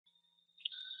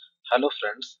Hello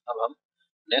friends, अब हम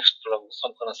next problem को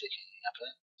सॉल्व करना सीखेंगे। यहाँ पे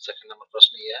सेकंड नंबर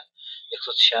प्रश्न ये है,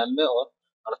 196 और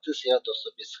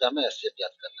 38,220 का हमें एचसीएफ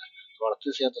ज्ञात करना है। तो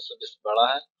 38,220 बड़ा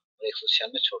है और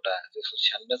 196 छोटा है, तो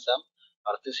 196 से हम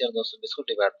 38,220 को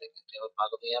डिवाइड देंगे। तो यहाँ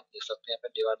भाग दिए, आप देख सकते हैं यहाँ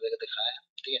पे डिवाइड देकर दिखाया है।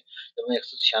 ठीक है, जब हम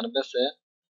 196 से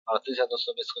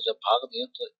 38,220 को जब भाग दिए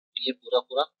तो ये पूरा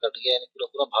पूरा कट गया, यानी पूरा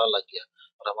पूरा भाग लग गया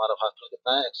और हमारा भागफल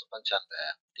कितना है, 195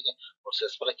 है। ठीक है, और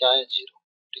शेषफल क्या है, 0।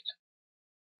 ठीक है,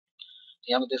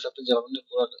 यहाँ पे देख सकते हैं जब हमने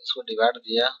पूरा इसको डिवाइड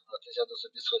दिया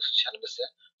 38,220 को 196 से,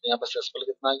 तो यहाँ पर शेषफल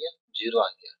कितना आ गया, 0 आ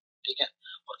गया। ठीक है,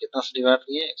 और कितना से डिवाइड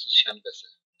दिए, 196 से।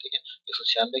 ठीक है,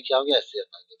 196 क्या हो गया, एचसीएफ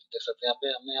आ गया। तो देख सकते हैं यहाँ पे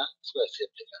हमने यहाँ इसको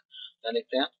एचसीएफ लिखा। यहाँ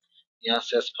लिखते हैं, यहाँ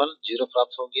शेषफल 0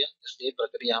 प्राप्त हो गया, इसलिए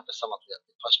प्रक्रिया यहाँ पे समाप्त हो जाती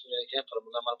है। फर्स्ट में लिखे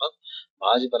फॉर्मूला हमारे पास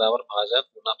भाज्य बराबर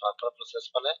भाजक गुना भागफल प्लस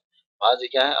शेषफल है। भाज्य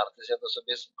क्या है,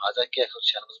 38,220, भाजक क्या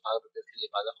 196 से भाग देते हैं, इसलिए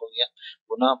भाजक हो गया।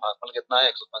 गुना भागफल कितना है,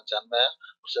 195 है,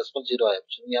 और शेषफल 0 आया।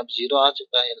 चूंकि यहाँ 0 आ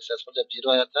चुका है, यानी शेषफल जब 0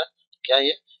 आ जाता है क्या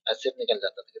ये एचसीएफ निकल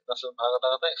जाता था। कितना से भाग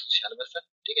आता था, 196 से।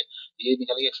 ठीक है, ये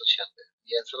निकल गया 196,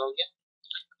 ये आंसर हो गया।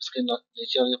 इसके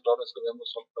नीचे वाली प्रॉब्लम इसको भी हम लोग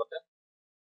सॉल्व करते हैं।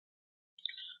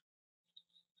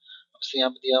 अब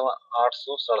यहाँ पे दिया हुआ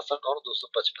 867 और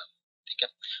 255। ठीक है,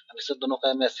 अब इससे दोनों का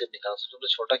हमें एचसीएफ निकालना है। सबसे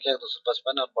छोटा क्या है,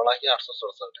 255 है, और बड़ा क्या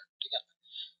 867 है। ठीक है,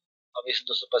 अब इस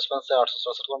 255 से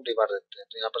 867 को हम डिवाइड देते हैं,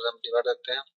 तो यहाँ पर हम डिवाइड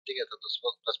देते हैं। ठीक है, तो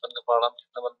 255 का पहाड़ हम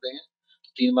कितना बन देंगे,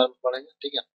 तो 3 बार में पढ़ेंगे।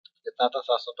 ठीक है, कितना आता है,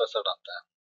 765 आता है।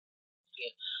 ठीक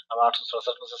है, अब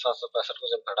 867 में से 765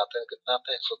 को जब घटाते हैं कितना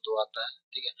आता है, 102 आता है।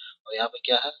 ठीक है, और यहाँ पे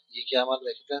क्या है, ये क्या हमारे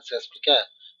देखते हैं शेषफल क्या है,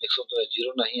 102 है,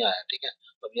 0 नहीं आया। ठीक है,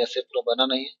 अब यह से पूरा बना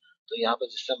नहीं है, तो यहाँ पे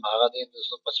जिससे हम भागा देंगे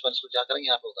 255 को क्या करेंगे,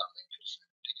 यहाँ पे उतार देंगे फिर से।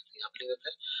 ठीक है, तो यहाँ पे लिख देते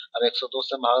हैं। अब 102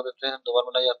 से भाग देते हैं, 2 बार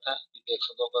मिला जाता है, क्योंकि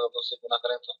 102 को 2 से गुना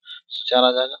करें तो 204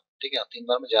 आ जाएगा। ठीक है, 3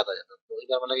 बार में ज्यादा आ जाता है, 2 ही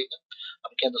बार में लगेगा।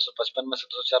 अब क्या 255 में से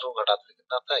 204 को घटाते हैं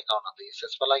कितना आता है, 51 आता है। ये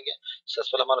शेषफल आ गया।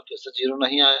 शेषफल हमारा फिर से 0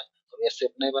 नहीं आया, तो ये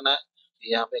शेप नहीं बना है,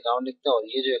 यहाँ पे 51 लिखते हैं, और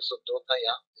ये जो 102 था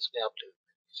यहाँ इसमें आप लिख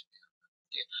देते हैं।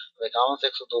 ठीक है, तो 51 से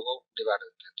 102 को डिवाइड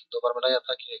करते हैं, तो 2 बार मिला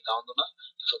जाता है कि 51 दूना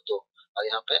 102, और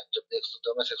यहाँ पे जब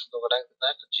 102 में से 102 घटाएंगे कितना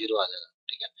है, तो 0 आ जाएगा।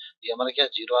 ठीक है, ये हमारा क्या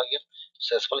 0 आ गया,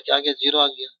 शेषफल क्या आ गया, 0 आ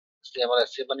गया, इसलिए हमारा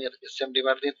एचसीएफ बन गया। तो इससे हम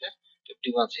डिवाइड देते हैं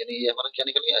 51 से, यानी ये हमारा क्या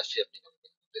निकल गया, एचसीएफ निकल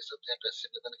गया। देख सकते हैं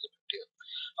एचसीएफ कितना निकल 51।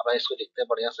 अब इसको लिखते हैं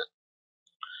बढ़िया से,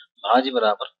 भाज्य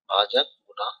बराबर भाजक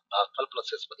गुना भागफल प्लस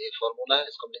शेषफल, ये फॉर्मूला है,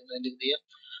 इसको हमने लिख दिया।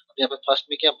 अब यहाँ पे फर्स्ट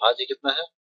में क्या भाज्य कितना है,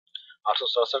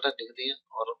 867 है, लिख दिया,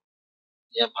 और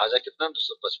यहाँ भाजा कितना,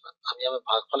 255। अब यहाँ पे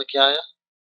भागफल क्या आया,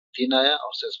 3 आया,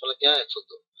 और शेषफल क्या है,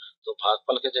 102। तो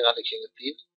भागफल की जगह लिखेंगे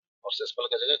 3 और शेषफल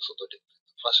की जगह 102 लिखते हैं।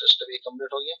 फर्स्ट स्टेप ये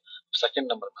कंप्लीट हो गया।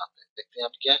 सेकंड नंबर में आते हैं, देखते हैं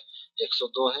आप क्या है,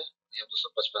 102 है, यहाँ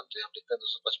 255, तो हम लिखते हैं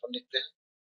 255 लिखते हैं।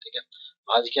 ठीक है,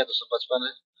 भाज क्या 255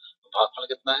 है, भागफल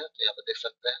कितना है, तो यहाँ पे देख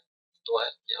सकते हैं 2 है,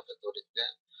 यहाँ पे 2 लिखते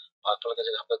हैं, भागफल की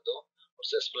जगह पे 2, और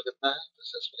शेषफल कितना है, तो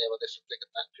शेषफल यहाँ पे देख सकते हैं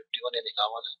कितना है, 51 या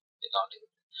 51 है, 51 लिखते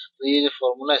हैं। तो ये जो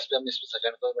फॉर्मूला है, इस पे हम इसमें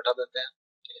सेकंड को बैठा देते हैं।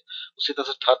 ठीक है, उसी तरह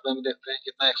से थर्ड में भी देखते हैं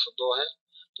कितना, 102 है,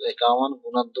 तो 51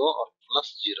 गुना 2 और प्लस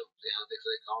 0, तो यहाँ देख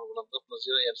सकते 51 गुना 2 प्लस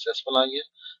 0, यानी शेषफल आ गया।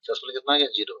 शेषफल कितना आ गया,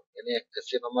 0, यानी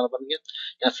एचसीएफ हमारा बन गया।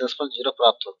 यहाँ शेषफल 0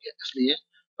 प्राप्त हो गया, इसलिए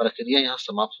प्रक्रिया यहाँ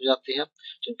समाप्त हो जाती है।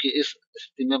 क्योंकि इस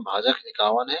स्थिति में भाजक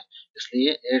 51 है,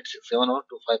 इसलिए 867 और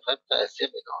 255 का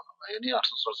एचसीएफ 51 होगा, यानी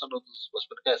 867 और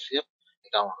 255 का एचसीएफ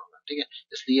 51 होगा। ठीक है,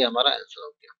 इसलिए हमारा आंसर हो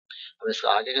गया। अब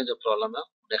इसका आगे का जो प्रॉब्लम है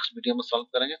नेक्स्ट वीडियो में सॉल्व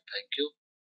करेंगे। Thank you.